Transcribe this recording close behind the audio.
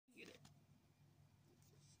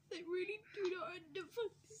They really do not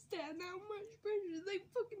understand how much pressure they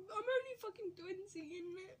fucking... I'm only fucking 20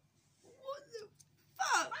 in it. What the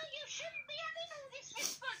fuck? Well, you shouldn't be having all this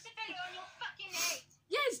responsibility on your fucking head.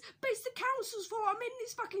 Yes, but it's the council's fault I'm in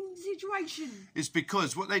this fucking situation. It's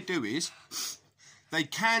because what they do is they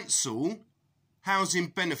cancel housing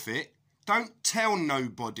benefit, don't tell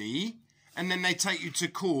nobody, and then they take you to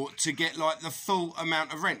court to get like the full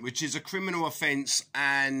amount of rent, which is a criminal offence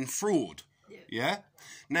and fraud. Yeah?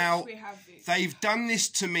 Now, they've done this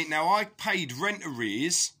to me. Now, I paid rent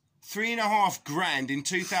arrears, $3.5 grand in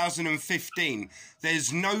 2015.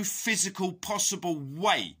 There's no physical possible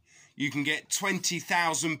way you can get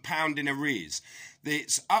 £20,000 in arrears.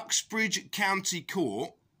 It's Uxbridge County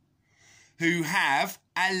Court who have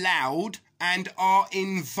allowed and are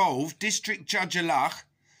involved, District Judge Alach,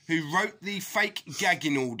 who wrote the fake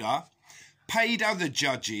gagging order, paid other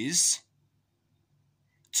judges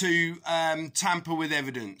to tamper with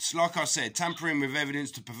evidence. Like I said, tampering with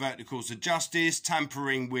evidence to pervert the course of justice,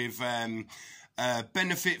 tampering with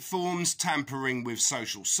benefit forms, tampering with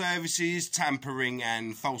social services, tampering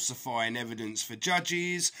and falsifying evidence for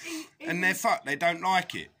judges. And they're fucked. They don't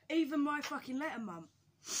like it. Even my fucking letter, Mum,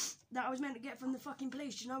 that I was meant to get from the fucking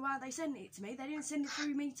police. Do you know why they sent it to me? They didn't send it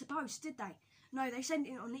through me to post, did they? No, they sent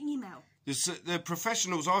it on email. The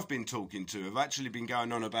professionals I've been talking to have actually been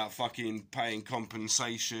going on about fucking paying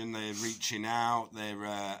compensation. They're reaching out.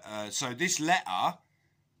 So this letter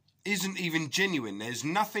isn't even genuine. There's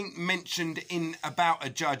nothing mentioned in about a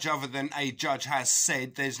judge other than a judge has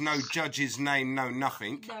said. There's no judge's name, no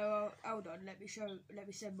nothing. No, hold on. Let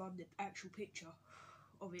me send Mum the actual picture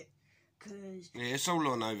of it. Cause yeah, it's all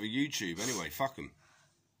on over YouTube anyway. Fuck them.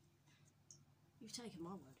 You've taken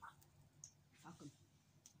my word. Fuck them.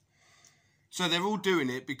 So they're all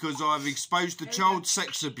doing it because I've exposed the child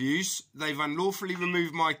sex abuse. They've unlawfully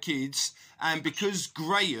removed my kids, and because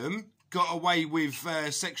Graham got away with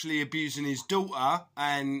sexually abusing his daughter,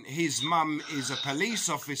 and his mum is a police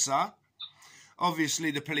officer,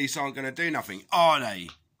 obviously the police aren't going to do nothing, are they?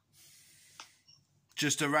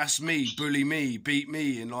 Just harass me, bully me, beat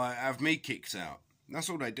me, and like have me kicked out. That's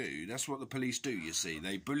all they do. That's what the police do, you see.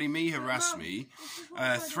 They bully me, harass me,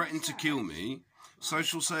 threaten to kill me.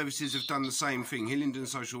 Social services have done the same thing. Hillingdon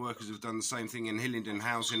social workers have done the same thing, and Hillingdon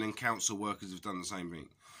housing and council workers have done the same thing.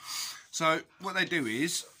 So what they do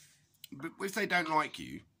is, if they don't like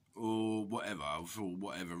you, or whatever, for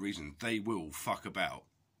whatever reason, they will fuck about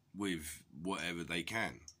with whatever they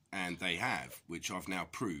can. And they have, which I've now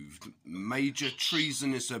proved, major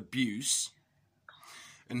treasonous abuse,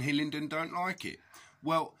 and Hillingdon don't like it.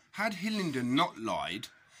 Well, had Hillingdon not lied,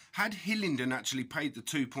 had Hillingdon actually paid the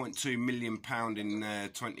 £2.2 million in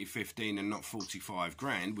 2015 and not 45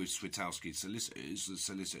 grand with Switowski solicitors, the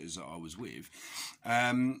solicitors that I was with,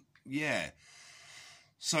 yeah.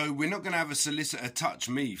 So we're not going to have a solicitor touch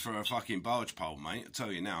me for a fucking barge pole, mate, I'll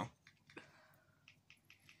tell you now.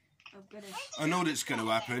 And all that's going to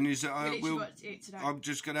happen is that I'm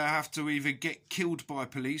just going to have to either get killed by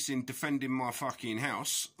police in defending my fucking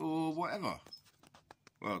house or whatever.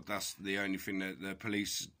 Well, that's the only thing that the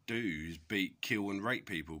police do is beat, kill and rape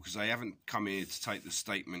people, because they haven't come here to take the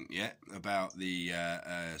statement yet about the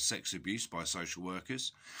sex abuse by social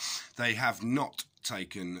workers. They have not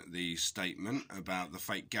taken the statement about the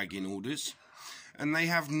fake gagging orders. And they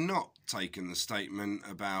have not taken the statement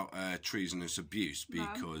about treasonous abuse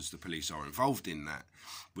because the police are involved in that,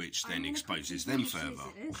 which then exposes them further.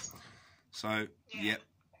 So, yep.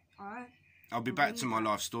 I'll be back to my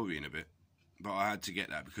life story in a bit. But I had to get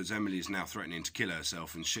that because Emily is now threatening to kill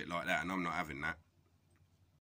herself and shit like that, and I'm not having that.